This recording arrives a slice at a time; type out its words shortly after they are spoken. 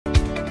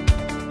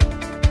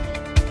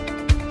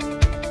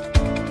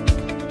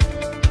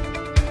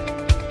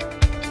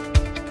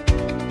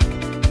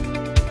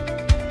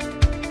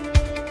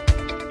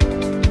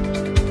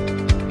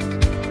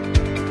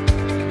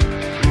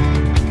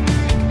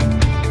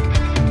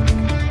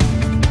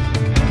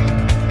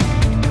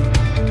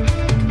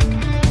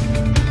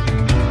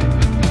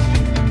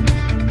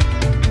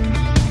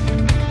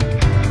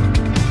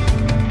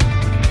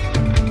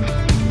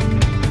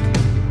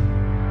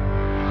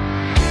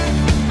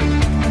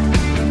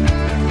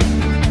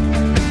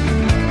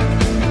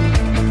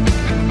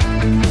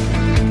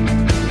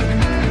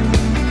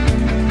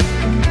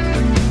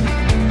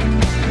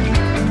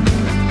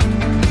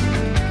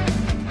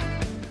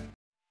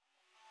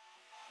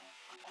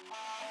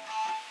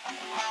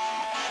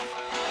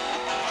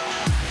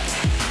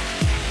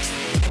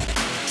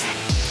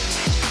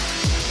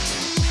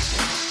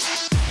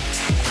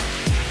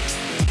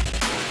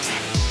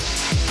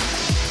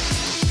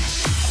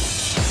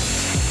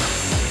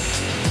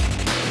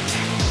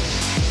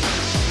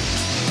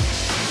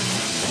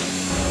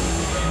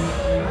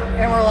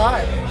And we're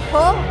live.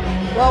 Cool.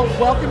 Well,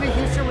 welcome to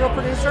Houston Real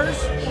Producers.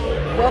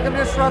 Welcome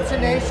to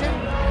Disruption Nation.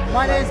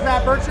 My name is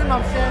Matt Bertram.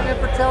 I'm standing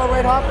in for Taylor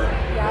Wade Hopper.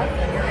 Yes.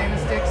 And your name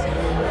is Dixie.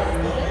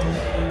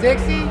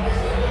 Dixie,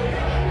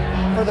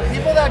 for the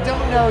people that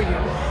don't know you,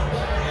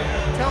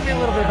 tell me a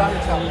little bit about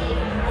yourself.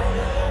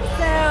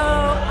 So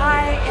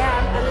I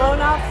am a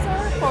loan officer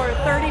for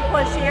 30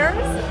 plus years.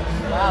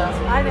 Wow, that's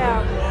I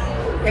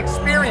know.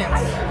 experience.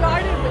 I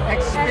started with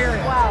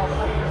Experience. Wow.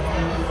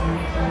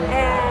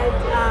 And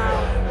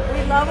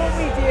we love what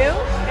we do,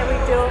 and we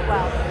do it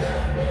well.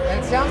 And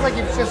it sounds like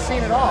you've just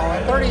seen it all.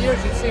 In 30 years,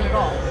 you've seen it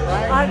all,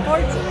 right?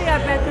 Unfortunately,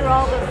 I've been through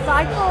all the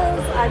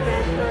cycles. I've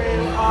been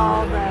through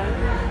all the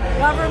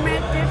government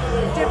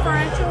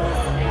differentials,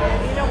 and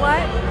you know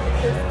what?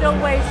 There's still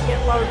ways to get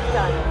loans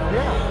done.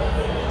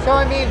 Yeah. So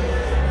I mean,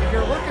 if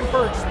you're looking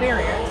for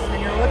experience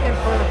and you're looking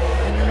for,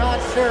 and you're not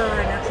sure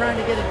and you're trying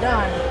to get it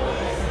done,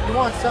 you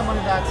want someone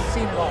that's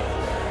seen it all.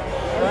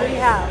 And Right? we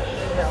have.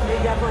 Yeah. We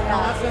definitely No,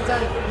 have. that's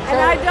fantastic. And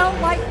So, I don't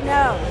like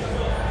no.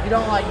 You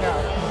don't like no.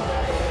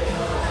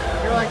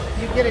 You're like,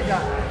 you get it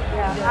done.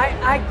 Yeah.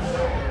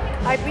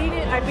 I beat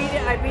it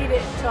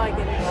until I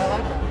get it I done.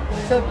 like that.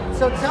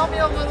 So tell me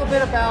a little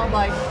bit about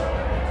like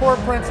core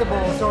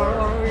principles or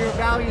your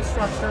value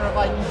structure of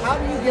like how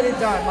do you get it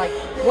done? Like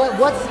what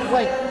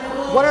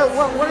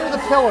are the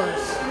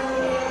pillars?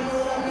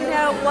 You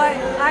know what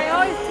I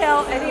always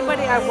tell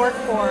anybody I work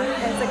for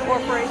as a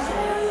corporation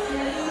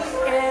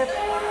is if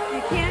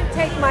you can't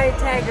take my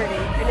integrity,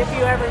 and if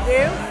you ever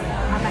do,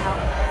 I'm out.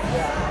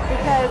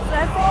 Because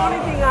that's the only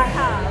thing I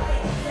have.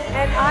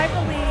 And I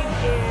believe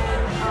in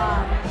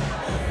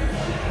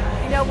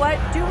you know what?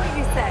 Do what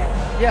you say.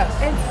 Yes.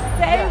 And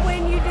say Yes.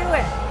 when you do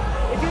it.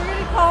 If you're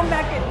going to call them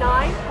back at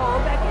 9, call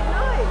them back at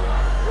 9.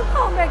 Don't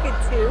call them back at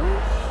 2.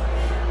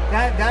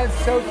 That is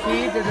so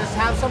key to just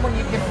have someone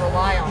you can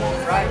rely on,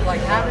 right? Like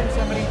having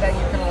somebody that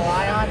you can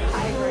rely on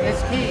I agree. is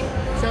key.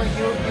 So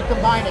you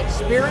combine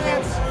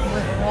experience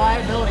with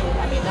reliability.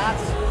 I mean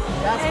that's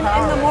And in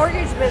powerful, the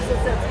mortgage business,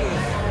 that's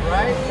huge.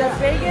 right? The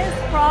biggest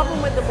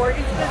problem with the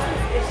mortgage business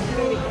is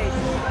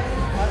communication.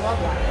 I love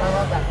that. I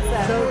love that.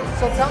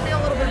 So tell me a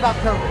little bit about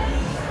COVID.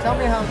 Tell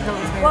me how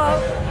COVID's made Well,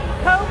 it.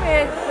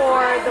 COVID for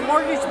the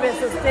mortgage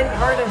business didn't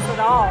hurt us at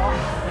all.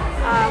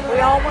 We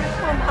all worked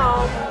from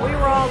home. We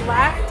were on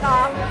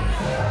laptop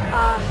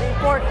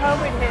before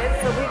COVID hit,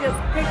 so we just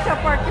picked up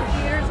our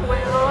computers and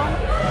went home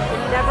and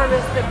never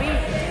missed a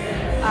beat.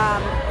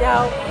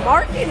 Now,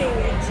 marketing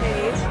had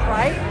changed,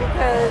 right?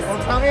 Because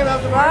Well, tell me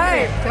about the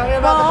marketing. Tell me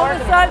about well, the all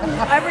of a marketing.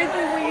 sudden,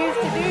 everything we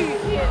used to do, you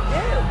can't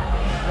do.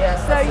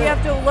 Yes. So you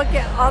have to look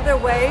at other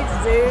ways,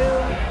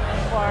 Zoom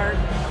or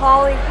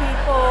calling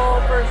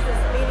people versus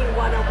meeting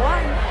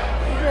one-on-one.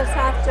 You just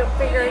have to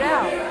figure it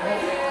out.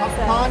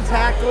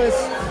 contactless.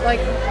 Like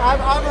I've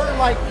heard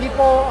like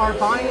people are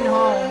buying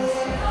homes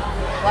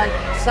like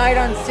sight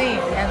unseen,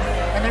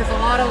 and there's a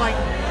lot of like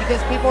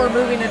because people are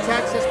moving to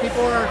Texas,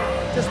 people are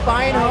just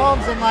buying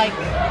homes and like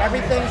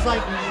everything's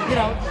like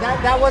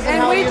that wasn't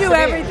And how it we used do to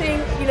be. everything,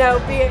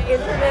 via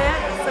internet.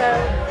 So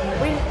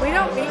we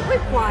don't meet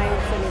with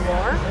clients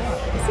anymore.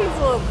 It seems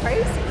a little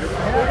crazy.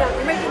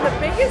 You're making the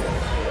biggest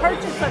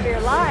purchase of your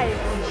life,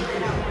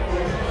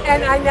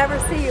 and I never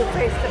see you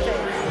face to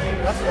face.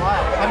 That's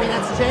wild. I mean,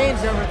 it's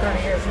changed over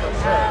 30 years for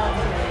sure.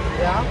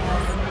 Yeah.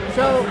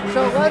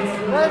 So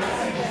let's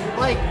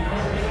like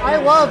I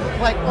love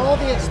like all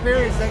the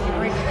experience that you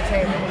bring to the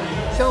table.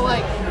 So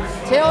like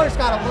Taylor's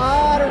got a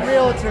lot of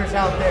realtors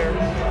out there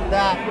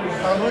that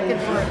are looking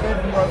for a good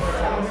brokerage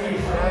house,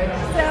 right?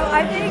 So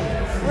I think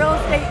real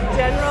estate in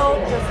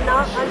general does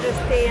not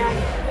understand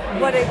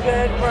what a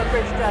good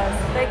brokerage does.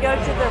 They go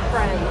to their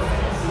friends.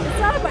 It's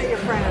not about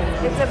your friends.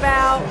 It's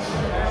about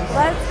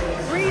let's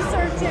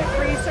research it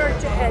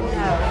and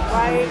know,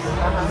 right?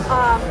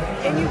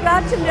 And you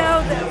got to know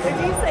that if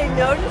you say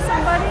no to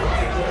somebody,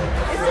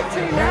 it's a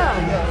true no.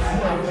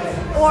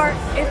 Or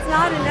it's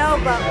not a no,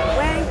 but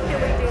when can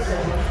we do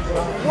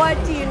this? What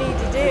do you need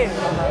to do?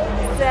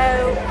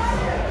 So,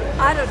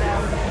 I don't know.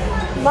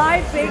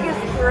 My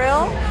biggest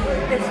thrill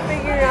is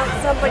figuring out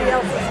somebody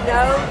else's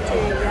no to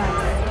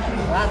yes.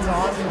 That's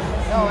awesome.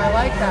 No, I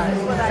like that.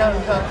 So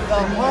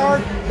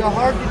the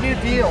hard to do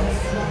deals.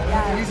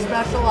 Yeah. You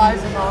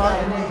specialize in the hard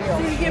to do So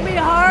deals. you give me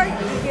a hard,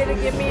 you get to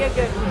give me a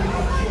good one.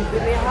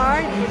 Give me a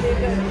hard, you give me a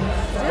good one.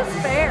 It's just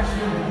fair,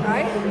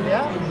 right?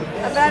 Yeah.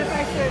 As a matter of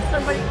fact, there's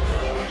somebody,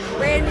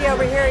 Randy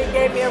over here, he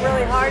gave me a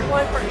really hard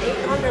one for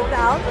 $800,000.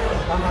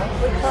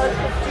 We closed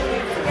it 2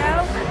 weeks ago.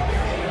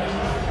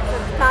 So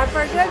it's time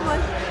for a good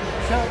one.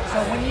 So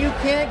when you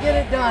can't get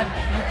it done,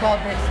 you call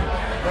Dixie,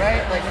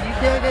 right? Like when you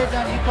can't get it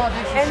done, you call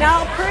Dixie. And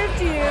I'll prove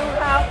to you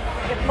how,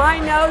 if my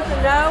no's a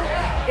no,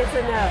 it's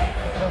a no.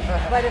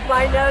 But if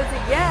my no's a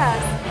yes,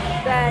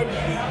 then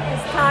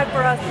it's time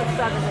for us to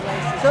start a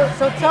relationship.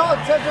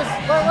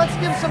 Let's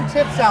give some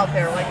tips out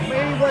there. Like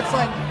maybe what's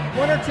like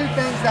one or two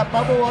things that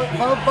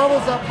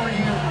bubbles up for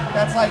you.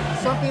 That's like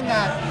something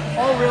that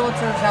all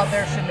realtors out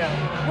there should know.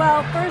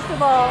 Well, first of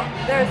all,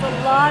 there's a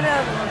lot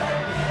of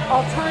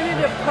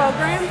alternative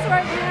programs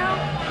right now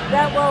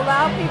that will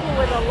allow people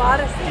with a lot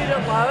of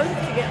student loans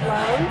to get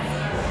loans.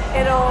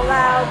 It'll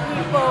allow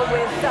people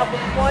with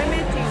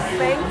self-employment to use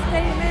bank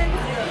statements.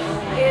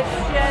 It's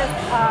just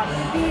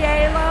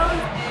VA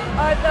loans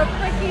are the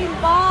freaking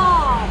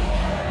bomb.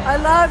 I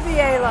love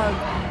VA loans.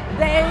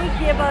 They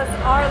give us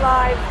our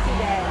lives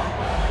today.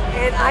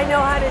 And I know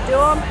how to do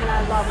them, and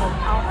I love them.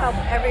 I'll help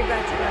every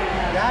veteran I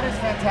can. That is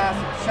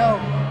fantastic. So,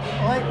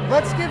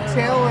 let's give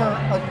Taylor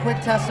a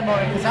quick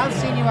testimony, because I've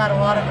seen you at a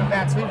lot of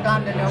events. We've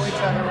gotten to know each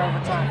other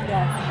over time.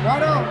 Yes. Why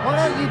don't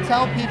you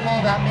tell people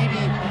that maybe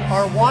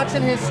are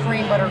watching his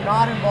stream but are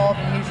not involved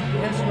in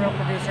Houston Real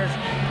Producers,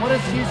 what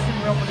does Houston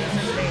Real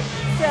Producers mean?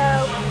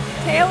 So,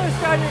 Taylor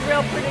started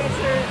Real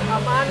Producers.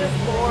 I'm on his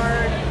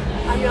board.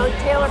 I've known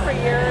Taylor for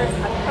years.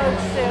 I've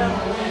coached him.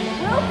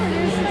 Real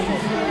Producers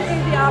just gives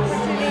you the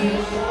opportunity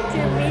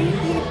to meet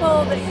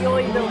people that you'll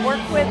either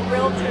work with,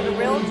 realtor to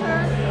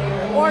realtor,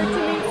 or to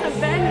meet some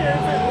vendors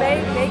that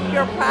may make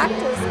your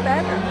practice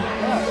better.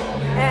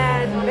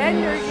 And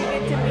vendors, you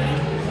get to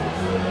meet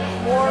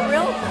more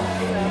realtors.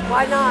 So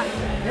why not?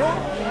 Yeah.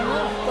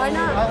 Why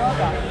not? I love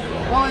that.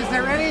 Well, is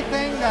there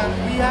anything that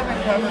we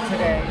haven't covered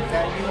today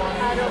that you want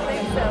to? I don't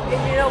think so.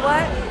 And you know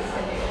what?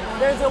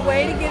 There's a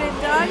way to get it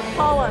done.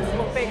 Call us.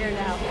 We'll figure it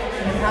out.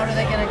 And how do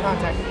they get in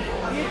contact?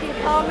 You can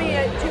call me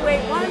at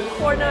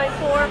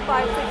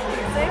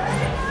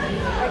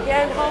 281-494-5626.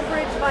 Again,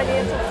 Homebridge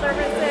Financial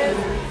Services,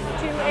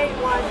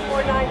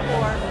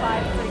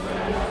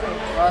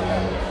 281-494-5626. Love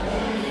it.